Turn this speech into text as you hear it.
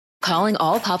Calling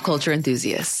all pop culture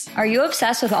enthusiasts. Are you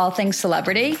obsessed with all things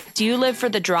celebrity? Do you live for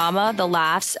the drama, the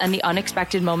laughs, and the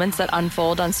unexpected moments that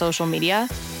unfold on social media?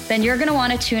 Then you're going to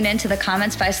want to tune in to the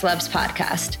Comments by Celebs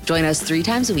podcast. Join us 3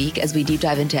 times a week as we deep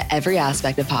dive into every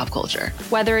aspect of pop culture.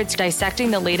 Whether it's dissecting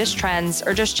the latest trends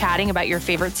or just chatting about your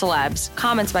favorite celebs,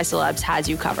 Comments by Celebs has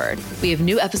you covered. We have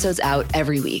new episodes out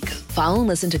every week. Follow and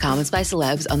listen to Comments by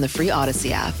Celebs on the free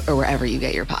Odyssey app or wherever you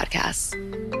get your podcasts.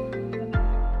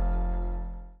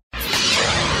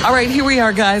 All right, here we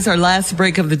are, guys. Our last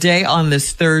break of the day on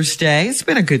this Thursday. It's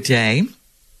been a good day.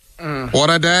 What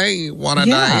a day. What a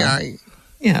day.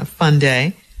 Yeah, fun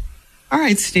day. All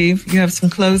right, Steve, you have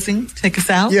some closing. Take us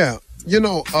out. Yeah.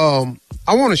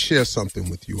 I want to share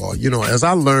something with you all. As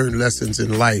I learn lessons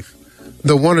in life,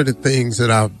 one of the things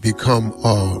that I've become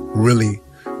really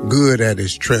good at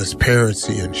is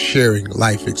transparency and sharing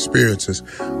life experiences.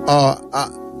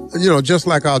 Just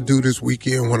like I'll do this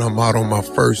weekend when I'm out on my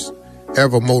first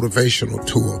ever motivational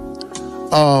tour.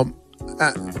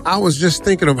 I was just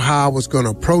thinking of how I was going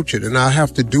to approach it, and I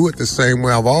have to do it the same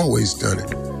way I've always done it.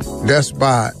 That's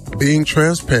by being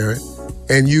transparent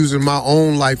and using my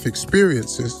own life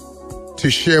experiences to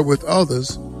share with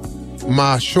others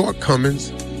my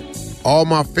shortcomings, all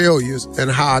my failures,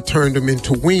 and how I turned them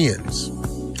into wins.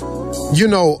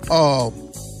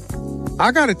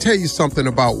 I got to tell you something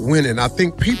about winning. I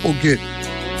think people get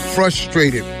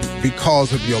frustrated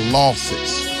because of your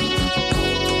losses.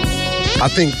 I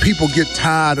think people get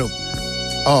tired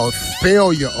of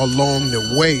failure along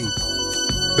the way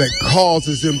that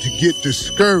causes them to get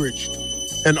discouraged.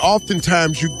 And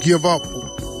oftentimes you give up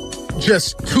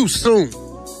just too soon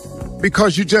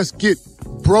because you just get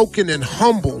broken and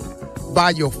humbled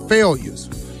by your failures.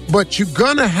 But you're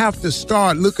gonna have to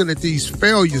start looking at these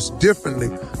failures differently,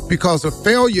 because a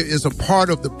failure is a part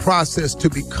of the process to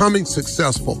becoming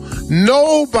successful.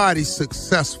 Nobody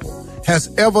successful has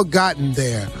ever gotten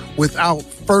there without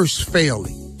first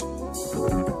failing.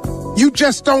 You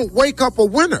just don't wake up a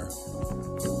winner.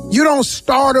 You don't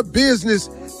start a business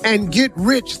and get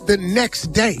rich the next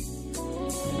day.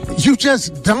 You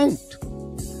just don't.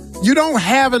 You don't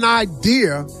have an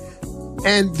idea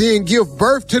and then give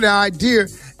birth to the idea,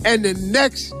 and the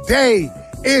next day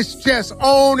it's just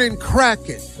on and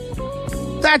cracking.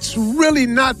 That's really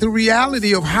not the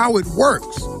reality of how it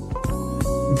works.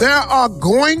 There are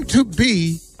going to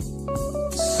be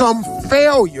some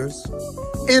failures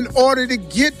in order to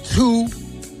get to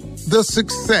the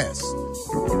success.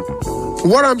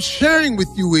 What I'm sharing with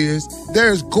you is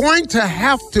there's going to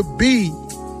have to be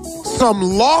some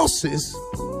losses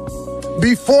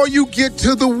before you get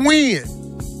to the win.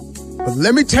 But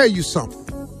let me tell you something.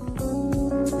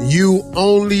 You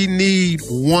only need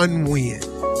one win.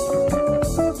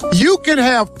 You can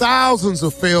have thousands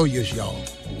of failures, y'all.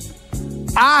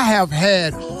 I have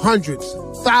had hundreds,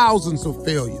 thousands of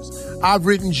failures. I've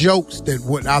written jokes that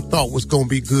what I thought was going to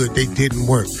be good, they didn't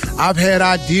work. I've had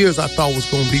ideas I thought was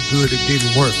going to be good, it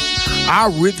didn't work.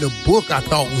 I've written a book I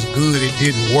thought was good, it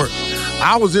didn't work.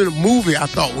 I was in a movie I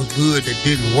thought was good, that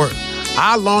didn't work.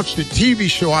 I launched a TV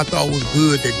show I thought was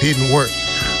good, that didn't work.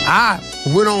 I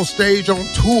went on stage on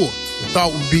tour and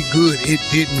thought would be good, it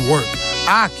didn't work.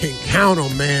 I can count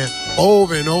them, man,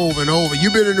 over and over and over.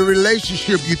 You've been in a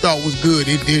relationship you thought was good,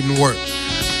 it didn't work.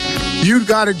 You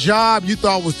got a job you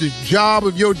thought was the job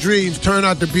of your dreams, turned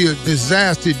out to be a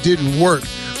disaster, it didn't work.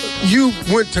 You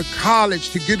went to college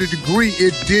to get a degree,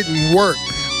 it didn't work.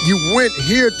 You went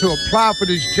here to apply for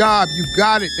this job, you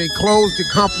got it, they closed the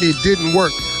company, it didn't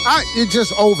work. It's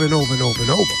just over and over and over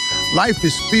and over. Life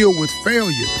is filled with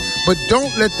failures, but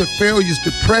don't let the failures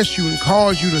depress you and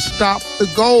cause you to stop the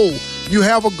goal. You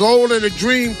have a goal and a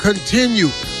dream, continue.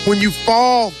 When you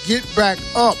fall, get back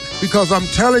up, because I'm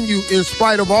telling you, in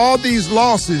spite of all these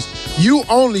losses, you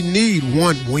only need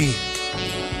one win.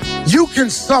 You can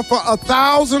suffer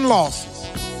 1,000 losses.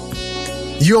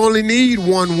 You only need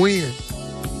one win.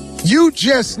 You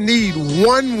just need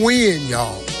one win,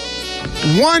 y'all.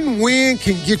 One win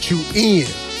can get you in.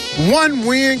 One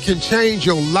win can change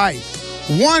your life.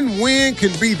 One win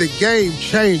can be the game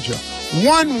changer.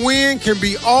 One win can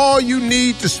be all you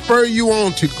need to spur you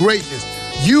on to greatness.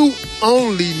 You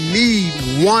only need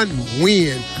one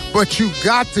win, but you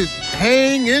got to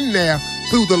hang in there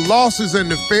through the losses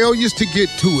and the failures to get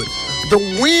to it. The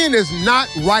win is not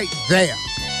right there.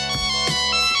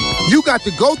 You got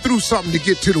to go through something to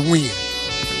get to the win.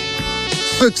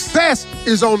 Success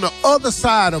is on the other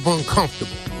side of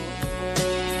uncomfortable.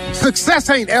 Success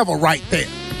ain't ever right there.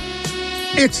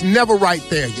 It's never right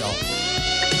there, y'all.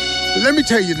 Let me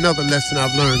tell you another lesson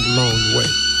I've learned along the way.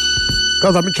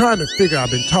 Because I've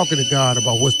been talking to God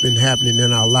about what's been happening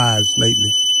in our lives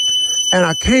lately. And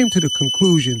I came to the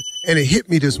conclusion, and it hit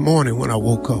me this morning when I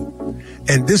woke up.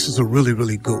 And this is a really,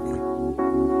 really good one.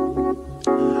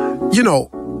 You know,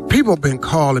 people have been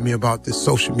calling me about this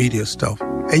social media stuff.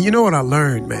 And you know what I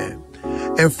learned, man?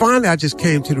 And finally, I just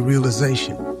came to the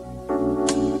realization.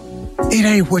 It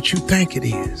ain't what you think it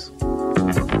is.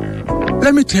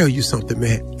 Let me tell you something,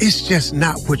 man. It's just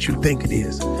not what you think it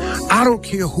is. I don't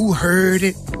care who heard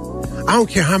it. I don't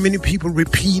care how many people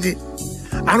repeat it.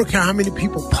 I don't care how many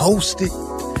people post it.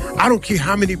 I don't care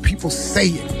how many people say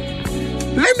it.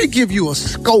 Let me give you a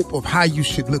scope of how you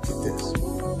should look at this.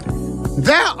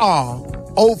 There are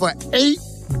over 8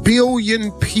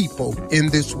 billion people in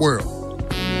this world.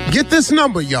 Get this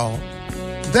number, y'all.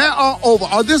 There are over,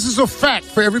 this is a fact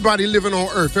for everybody living on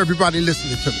earth, everybody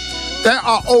listening to me. There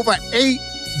are over 8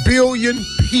 billion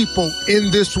people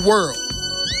in this world.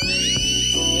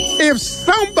 If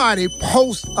somebody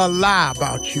posts a lie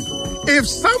about you, if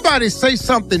somebody say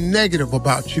something negative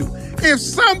about you, if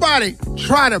somebody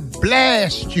try to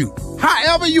blast you,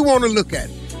 however you want to look at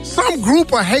it, some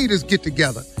group of haters get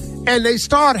together and they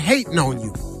start hating on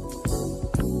you.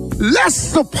 Let's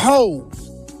suppose,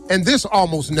 and this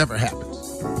almost never happens,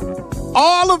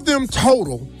 all of them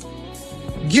total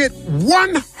get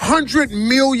 100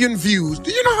 million views.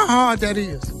 Do you know how hard that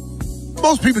is?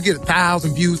 Most people get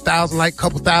 1,000 views, 1,000 like,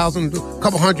 couple thousand,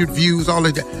 couple hundred views, all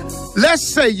of that. Let's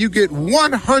say you get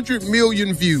 100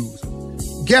 million views.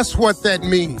 Guess what that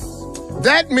means?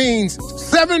 That means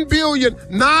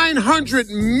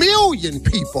 7,900,000,000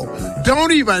 people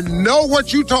don't even know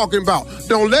what you're talking about.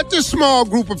 Don't let this small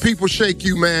group of people shake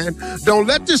you, man. Don't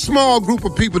let this small group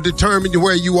of people determine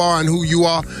where you are and who you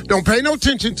are. Don't pay no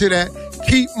attention to that.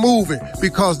 Keep moving,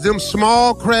 because them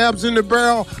small crabs in the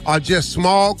barrel are just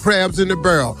small crabs in the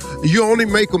barrel. You only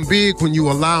make them big when you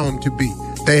allow them to be.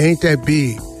 They ain't that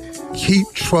big.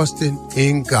 Keep trusting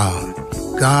in God.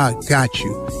 God got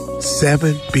you.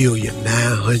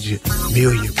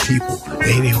 7,900,000,000 people.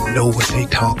 They don't even know what they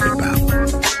talking about.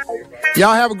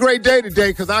 Y'all have a great day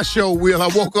today, because I sure will. I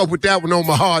woke up with that one on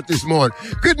my heart this morning.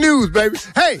 Good news, baby.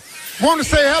 Hey, want to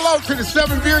say hello to the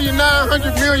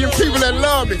 7,900,000,000 people that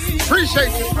love me.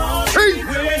 Appreciate you. Peace.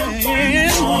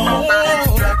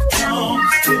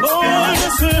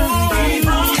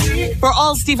 For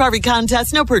all Steve Harvey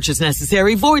contests, no purchase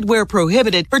necessary, void where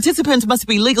prohibited. Participants must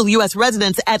be legal U.S.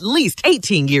 residents at least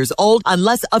 18 years old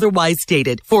unless otherwise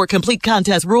stated. For complete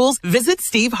contest rules, visit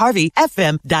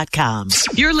SteveHarveyFM.com.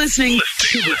 You're listening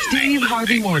to the Steve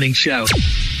Harvey Morning Show.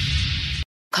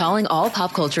 Calling all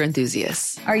pop culture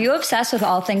enthusiasts. Are you obsessed with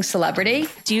all things celebrity?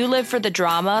 Do you live for the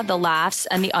drama, the laughs,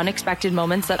 and the unexpected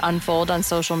moments that unfold on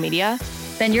social media?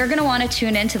 Then you're going to want to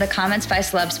tune in to the Comments by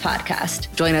Celebs podcast.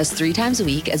 Join us 3 times a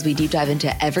week as we deep dive into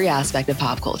every aspect of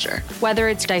pop culture. Whether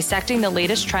it's dissecting the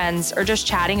latest trends or just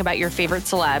chatting about your favorite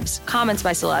celebs, Comments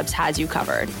by Celebs has you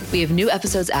covered. We have new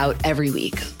episodes out every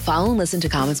week. Follow and listen to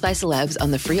Comments by Celebs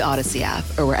on the free Odyssey app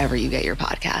or wherever you get your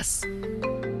podcasts.